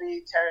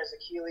Kobe tear his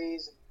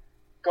Achilles and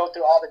go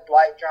through all the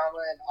Dwight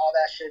drama and all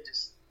that shit,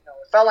 just, you know,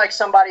 it felt like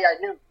somebody I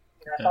knew.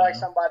 You know, it felt like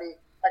somebody,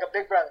 like a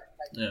big brother.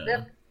 Like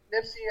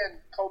Nipsey and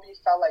Kobe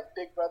felt like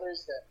big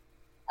brothers that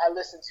I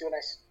listened to, and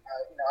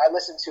I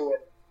listened to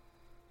it,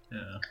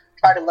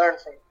 try to learn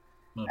from.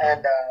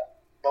 And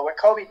but when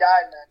Kobe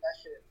died, man, that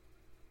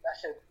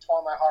shit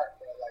tore my heart,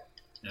 bro. Like,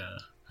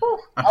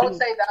 I would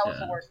say that was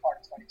the worst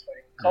part of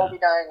 2020. Kobe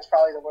dying was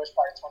probably the worst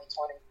part of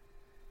 2020,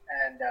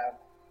 and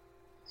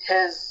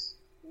his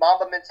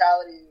Mamba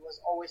mentality was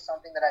always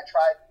something that I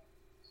tried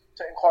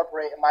to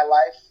incorporate in my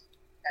life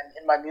and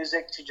in my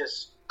music, to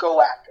just go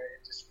after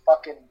it, just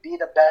fucking be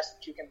the best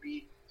that you can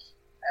be.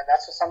 And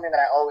that's just something that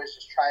I always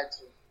just tried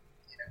to,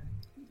 you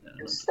know,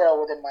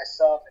 instill within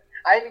myself. And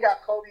I even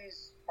got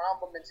Kobe's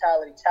Mamba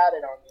mentality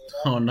tatted on me. You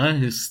know? Oh,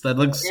 nice! That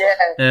looks yeah.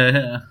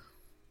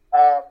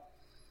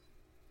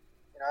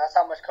 You know, that's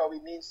how much Kobe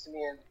means to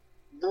me. And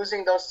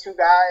losing those two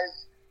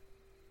guys,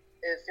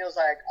 it feels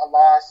like a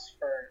loss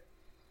for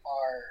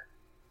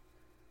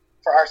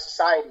our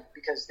society,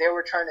 because they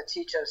were trying to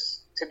teach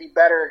us to be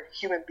better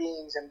human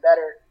beings and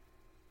better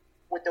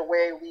with the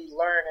way we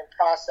learn and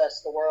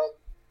process the world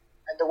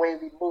and the way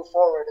we move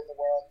forward in the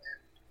world. And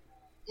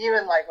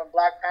even like when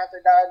Black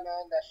Panther died,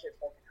 man, that shit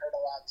fucking hurt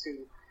a lot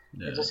too.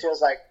 It just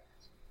feels like,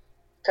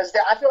 because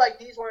I feel like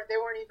these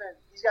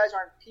guys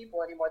aren't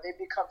people anymore. They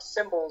become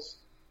symbols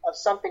of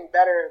something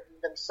better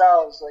than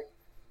themselves. Like,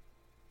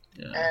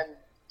 and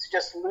to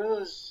just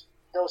lose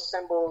those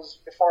symbols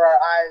before our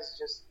eyes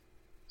just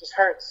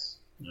hurts,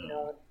 you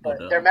know. But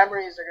their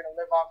memories are gonna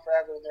live on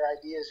forever, and their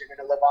ideas are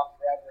gonna live on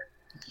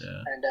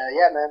forever. And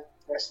man,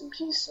 rest in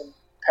peace and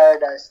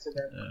paradise to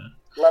them.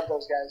 Love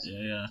those guys.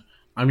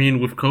 I mean,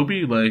 with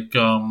Kobe, like,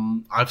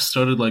 I've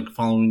started like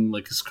following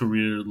like his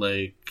career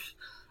like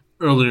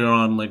earlier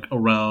on, like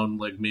around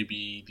like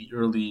maybe the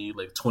early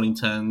like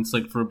 2010s,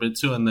 like for a bit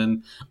too, and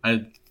then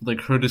I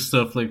like heard his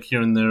stuff like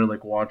here and there,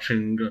 like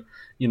watching,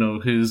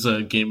 his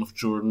Game of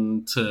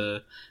Jordan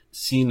to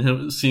seeing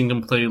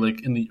him play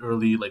like in the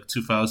early like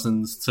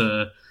 2000s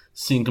to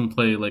seeing him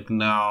play like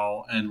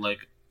now, and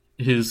like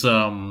his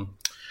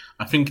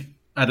I think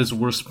at his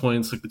worst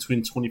points, like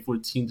between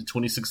 2014 to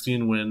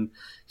 2016, when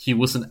he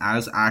wasn't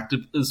as active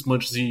as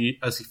much as he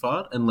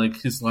thought, and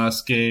like his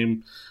last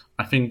game,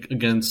 I think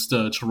against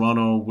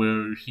Toronto,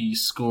 where he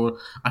scored.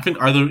 I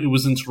think either it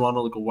was in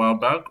Toronto like a while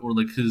back, or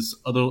like his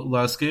other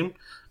last game.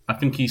 I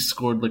think he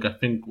scored like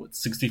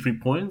 63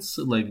 points.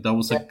 Like that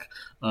was like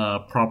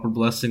proper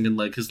blessing, and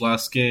like his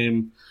last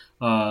game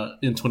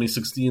in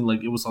 2016,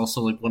 like it was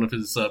also like one of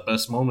his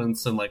best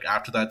moments. And like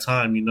after that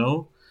time,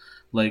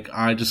 like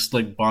I just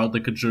like bought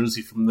like a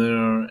jersey from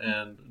there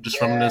and just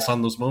reminisce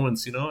on those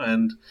moments,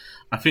 And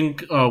I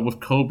think with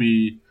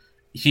Kobe,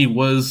 he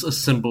was a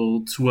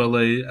symbol to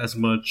LA as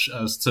much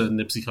as to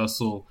Nipsey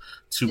Hussle,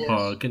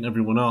 Tupac, and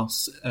everyone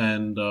else.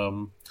 And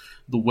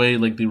the way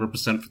like they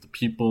represent for the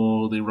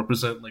people, they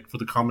represent like for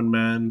the common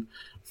man,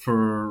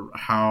 for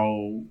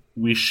how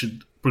we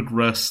should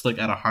progress like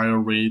at a higher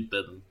rate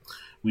than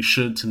we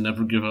should, to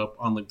never give up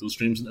on like those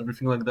dreams and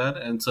everything like that,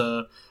 and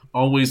to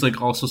always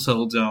like also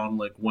settle down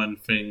like when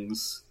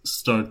things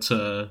start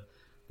to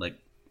like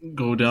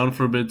go down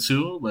for a bit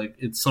too. Like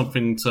it's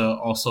something to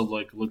also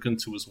like look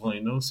into as well,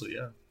 So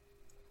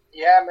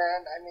yeah,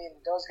 man. I mean,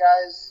 those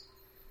guys,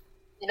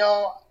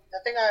 the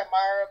thing I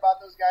admire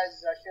about those guys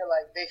is I feel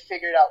like they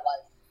figured out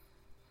life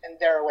in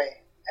their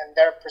way and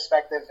their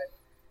perspective, and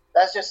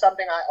that's just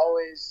something I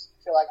always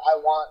feel like I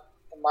want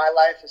in my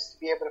life, is to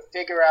be able to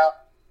figure out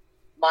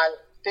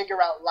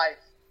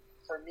life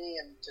for me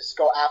and just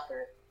go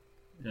after it.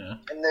 Yeah.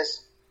 And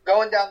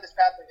going down this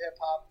path of hip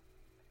hop,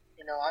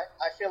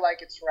 I feel like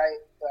it's right,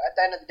 but at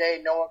the end of the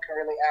day, no one can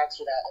really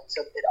answer that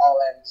until it all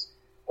ends,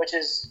 which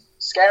is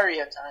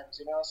scary at times,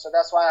 So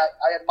that's why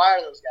I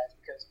admire those guys,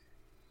 because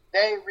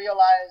they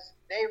realized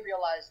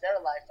their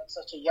life at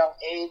such a young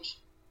age,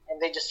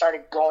 and they just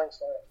started going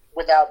for it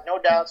without no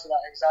doubts,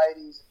 without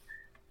anxieties.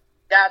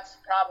 That's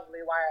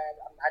probably why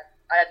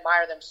I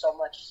admire them so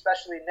much,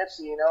 especially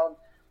Nipsey.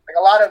 Like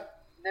a lot of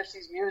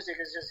Nipsey's music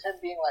is just him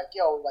being like,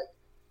 yo, like,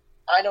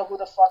 I know who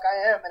the fuck I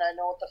am, and I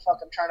know what the fuck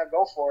I'm trying to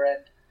go for.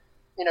 And,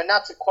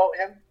 not to quote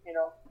him,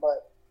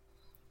 but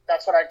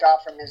that's what I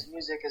got from his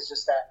music, is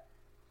just that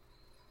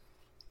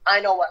I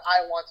know what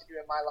I want to do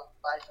in my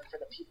life and for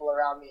the people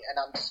around me, and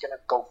I'm just going to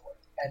go for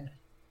it. And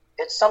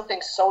it's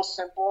something so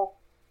simple,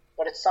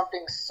 but it's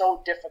something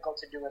so difficult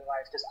to do in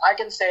life, because I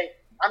can say,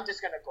 I'm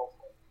just going to go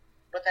for it.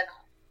 But then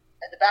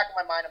at the back of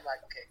my mind, I'm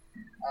like, okay,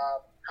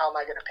 how am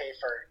I going to pay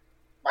for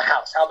my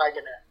house? How am I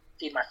going to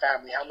feed my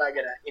family? How am I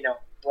going to,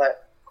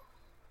 but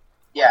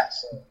yeah,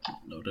 so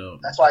no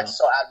doubt. That's why it's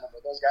so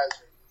admirable. Those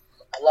guys,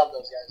 I love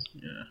those guys.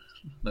 Yeah,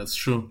 that's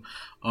true.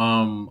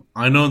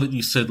 I know that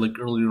you said like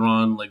earlier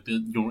on, like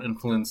that you're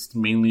influenced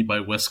mainly by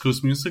West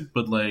Coast music,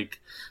 but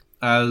like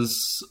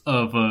as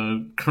of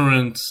a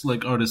current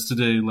like artist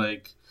today,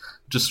 like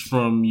just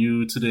from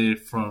you today,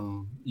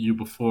 from you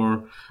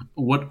before,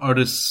 what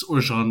artists or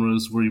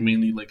genres were you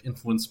mainly like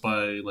influenced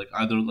by, like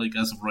either like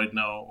as of right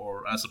now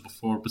or as of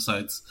before,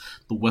 besides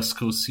the West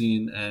Coast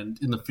scene? And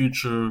in the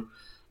future,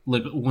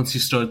 like once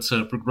you start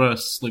to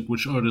progress, like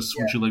which artists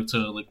would you like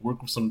to like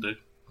work with someday?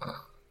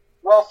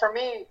 Well, for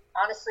me,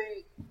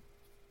 honestly,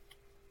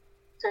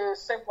 to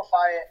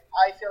simplify it,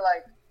 I feel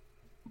like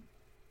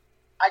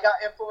I got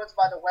influenced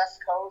by the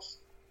West Coast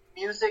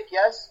music,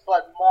 yes,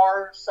 but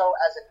more so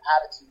as an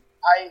attitude.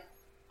 I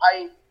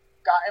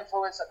got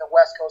influenced at the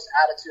West Coast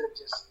attitude of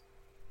just,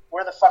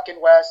 we're the fucking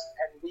West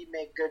and we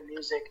make good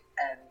music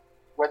and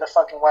we're the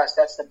fucking West.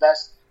 That's the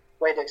best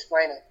way to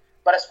explain it.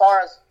 But as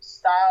far as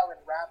style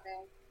and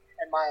rapping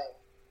and my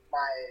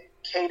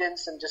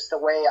cadence and just the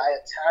way I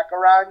attack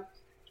around,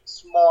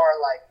 it's more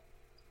like,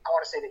 I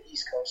want to say the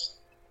East Coast.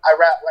 I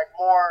rap like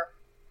more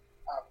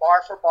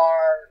bar for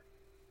bar,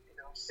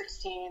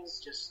 16s,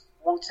 just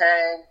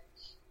Wu-Tang,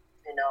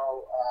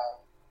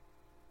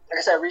 like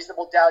I said,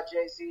 Reasonable Doubt,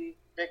 Jay-Z,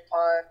 Big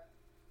Pun,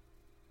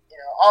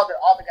 all the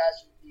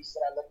guys from the East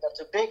that I looked up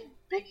to.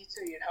 Biggie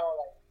too, like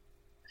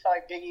I feel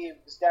like Biggie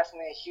was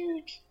definitely a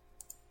huge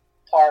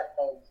part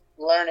of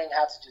learning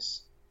how to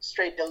just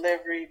straight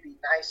delivery, be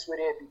nice with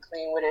it, be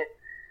clean with it.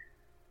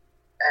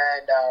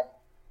 And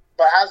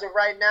but as of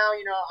right now,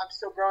 I'm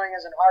still growing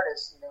as an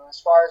artist,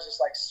 as far as just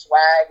like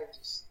swag and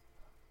just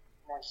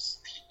just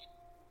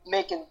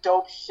making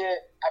dope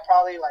shit. I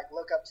probably like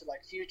look up to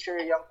like Future,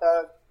 Young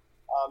Thug,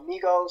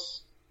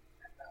 Migos,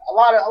 a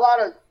lot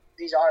of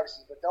these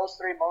artists, but those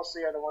three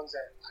mostly are the ones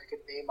that I could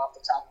name off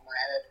the top of my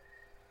head.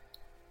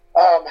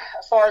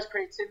 As far as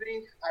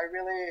creativity, I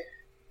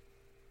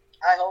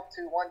hope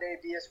to one day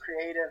be as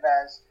creative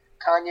as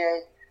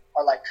Kanye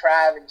or like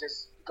Trav and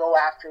just go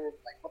after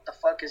like what the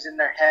fuck is in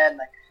their head,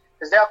 like,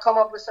 because they'll come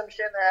up with some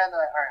shit in their head and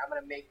they're like, all right, I'm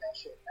gonna make that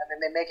shit, and then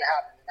they make it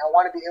happen. And I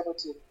want to be able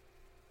to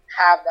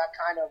have that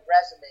kind of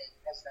resume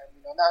as them,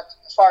 not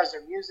as far as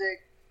their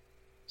music,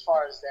 as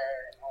far as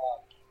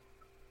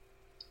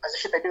as the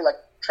shit they do.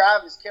 Like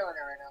Trav is killing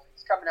it right now.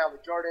 He's coming out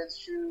with Jordan's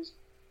shoes,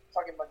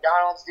 fucking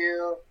McDonald's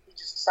deal. He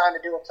just signed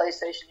to do a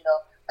PlayStation.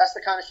 That's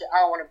the kind of shit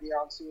I want to be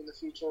on to in the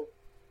future.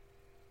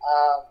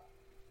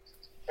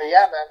 But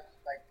yeah, man,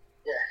 like,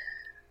 yeah.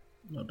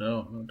 No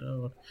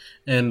doubt.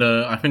 And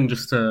I think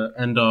just to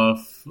end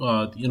off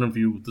the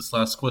interview with this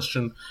last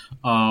question,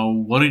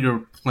 what are your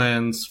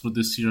plans for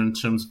this year in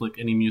terms of like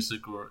any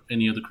music or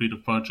any other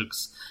creative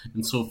projects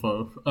and so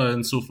forth?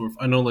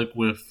 I know like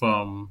with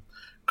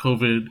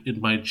COVID, it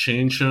might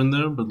change here and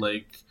there, but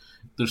like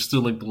there's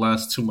still like the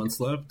last 2 months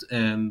left,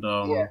 and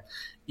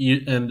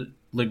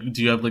like,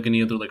 do you have like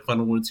any other like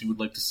final words you would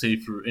like to say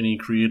for any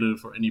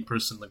creative or any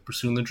person like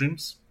pursuing their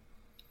dreams?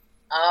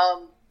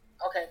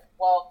 Okay.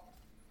 Well,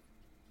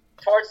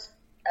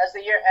 as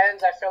the year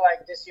ends, I feel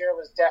like this year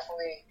was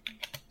definitely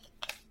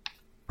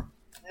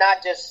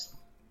not just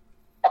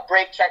a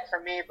break check for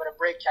me, but a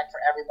break check for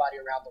everybody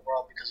around the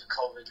world because of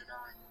COVID.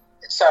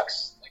 It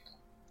sucks. Like,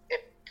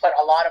 it put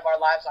a lot of our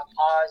lives on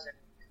pause, and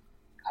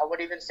I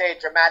would even say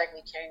it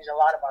dramatically changed a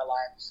lot of our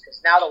lives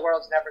because now the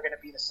world's never going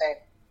to be the same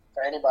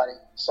for anybody.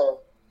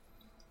 So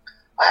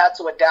I had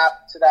to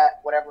adapt to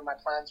that, whatever my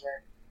plans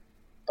were.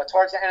 But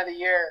towards the end of the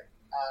year,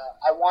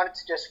 I wanted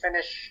to just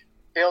finish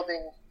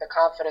building the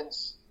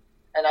confidence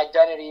and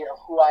identity of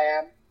who I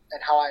am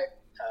and how I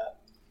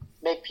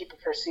make people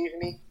perceive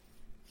me.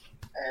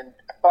 And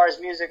as far as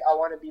music, I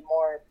want to be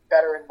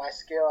better in my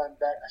skill and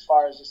as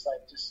far as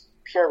just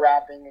pure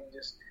rapping and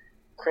just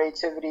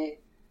creativity.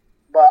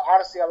 But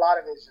honestly, a lot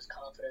of it is just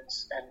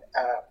confidence and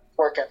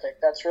work ethic.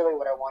 That's really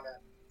what I want to.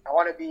 I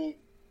want to be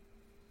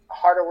a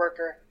harder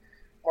worker,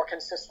 more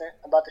consistent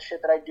about the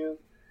shit that I do,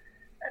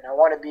 and I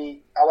want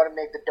to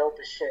make the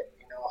dopest shit.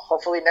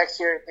 Hopefully next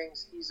year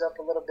things ease up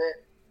a little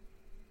bit.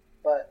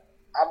 But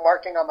I'm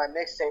working on my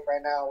mixtape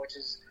right now, which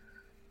is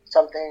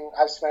something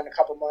I've spent a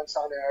couple months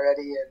on it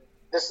already, and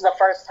this is the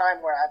first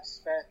time where I've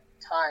spent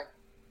time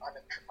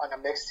on a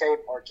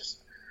mixtape or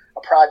just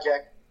a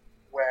project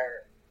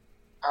where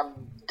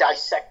I'm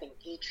dissecting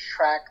each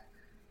track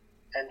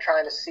and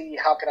trying to see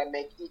how can I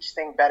make each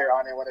thing better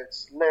on it, whether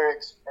it's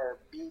lyrics or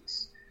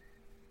beats.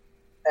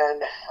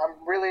 And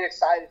I'm really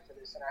excited for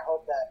this, and I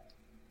hope that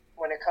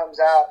when it comes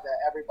out that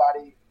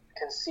everybody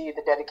can see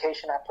the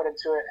dedication I put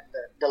into it and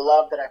the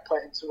love that I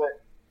put into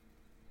it.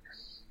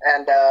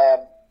 And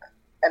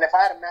if I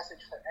had a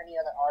message for any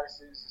other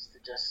artists, is to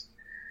just,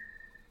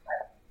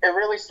 it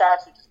really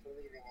starts with just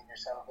believing in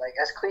yourself. Like,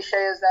 as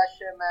cliche as that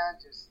shit, man,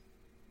 just,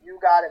 you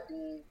gotta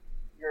be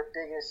your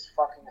biggest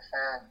fucking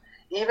fan.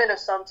 Even if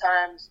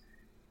sometimes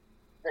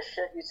the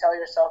shit you tell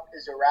yourself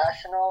is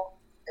irrational,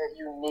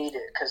 you need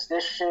it. Because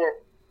this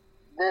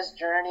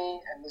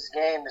journey and this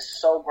game is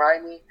so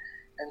grimy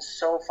and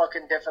so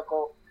fucking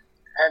difficult.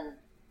 And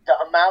the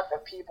amount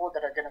of people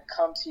that are going to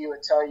come to you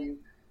and tell you,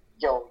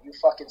 yo, you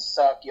fucking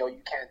suck, yo,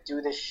 you can't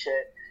do this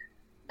shit.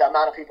 The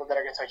amount of people that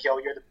are going to tell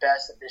you, yo, you're the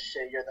best at this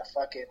shit, you're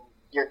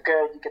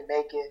good, you can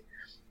make it.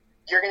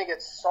 You're going to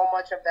get so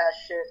much of that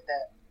shit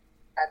that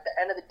at the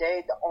end of the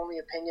day, the only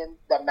opinion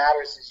that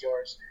matters is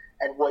yours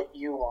and what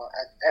you want.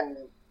 And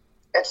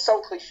it's so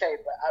cliche,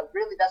 but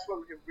that's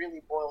what it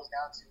really boils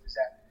down to, is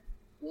that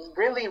you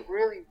really,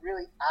 really,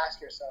 really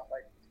ask yourself,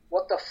 like,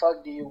 what the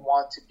fuck do you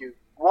want to do?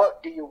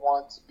 What do you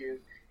want to do?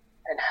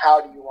 And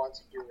how do you want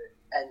to do it?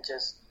 And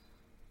just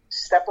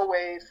step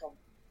away from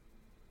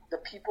the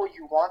people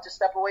you want to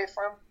step away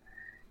from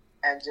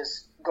and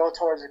just go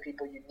towards the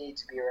people you need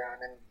to be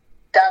around. And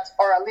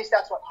at least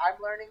that's what I'm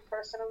learning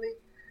personally,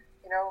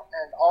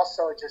 and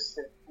also just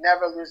to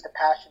never lose the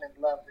passion and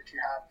love that you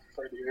have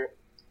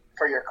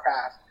for your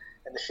craft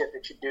and the shit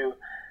that you do,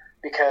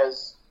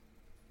 because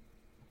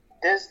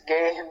this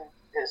game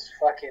is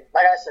fucking,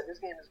 like I said, this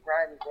game is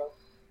grimy, bro.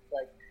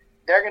 Like,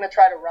 they're gonna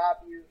try to rob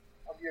you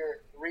of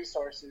your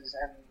resources,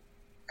 and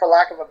for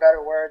lack of a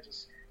better word,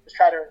 just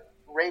try to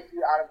rape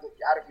you out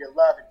of your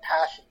love and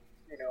passion,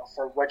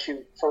 for what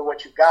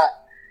you got.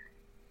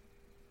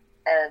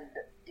 And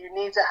you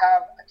need to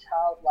have a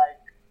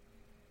childlike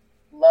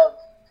love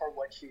for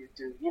what you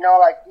do. When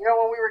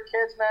we were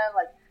kids, man,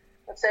 like,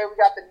 let's say we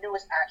got the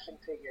newest action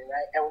figure,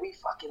 right? And we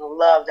fucking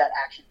love that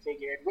action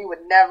figure. And we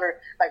would never,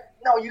 like,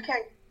 no, you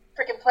can't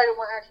freaking play with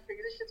my action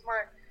figure. This shit's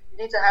mine. You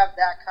need to have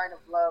that kind of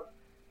love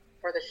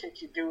for the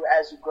shit you do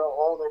as you grow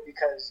older,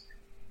 because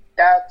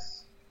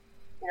that's,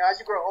 as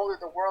you grow older,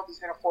 the world is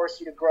going to force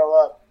you to grow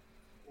up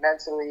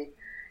mentally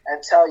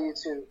and tell you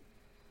to,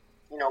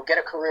 get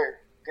a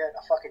career, get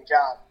a fucking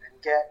job, and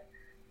get,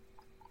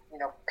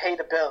 pay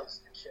the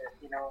bills and shit,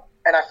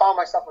 And I found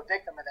myself a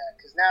victim of that,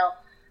 because now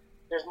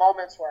there's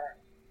moments where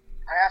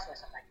I ask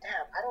myself, like,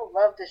 damn, I don't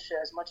love this shit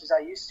as much as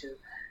I used to.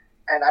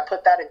 And I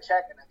put that in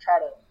check, and I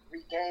try to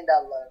regain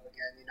that love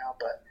again,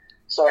 But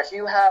so if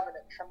you have a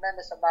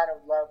tremendous amount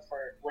of love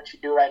for what you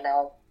do right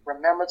now,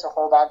 remember to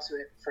hold on to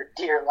it for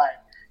dear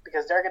life,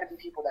 because there are going to be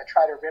people that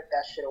try to rip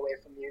that shit away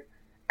from you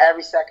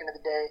every second of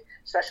the day,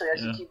 especially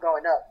as you keep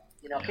going up.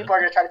 People are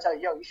going to try to tell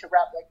you, yo, you should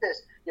rap like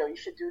this. Yo, you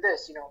should do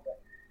this, But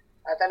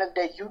at the end of the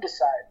day, you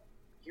decide.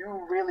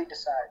 You really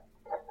decide.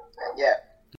 And yeah.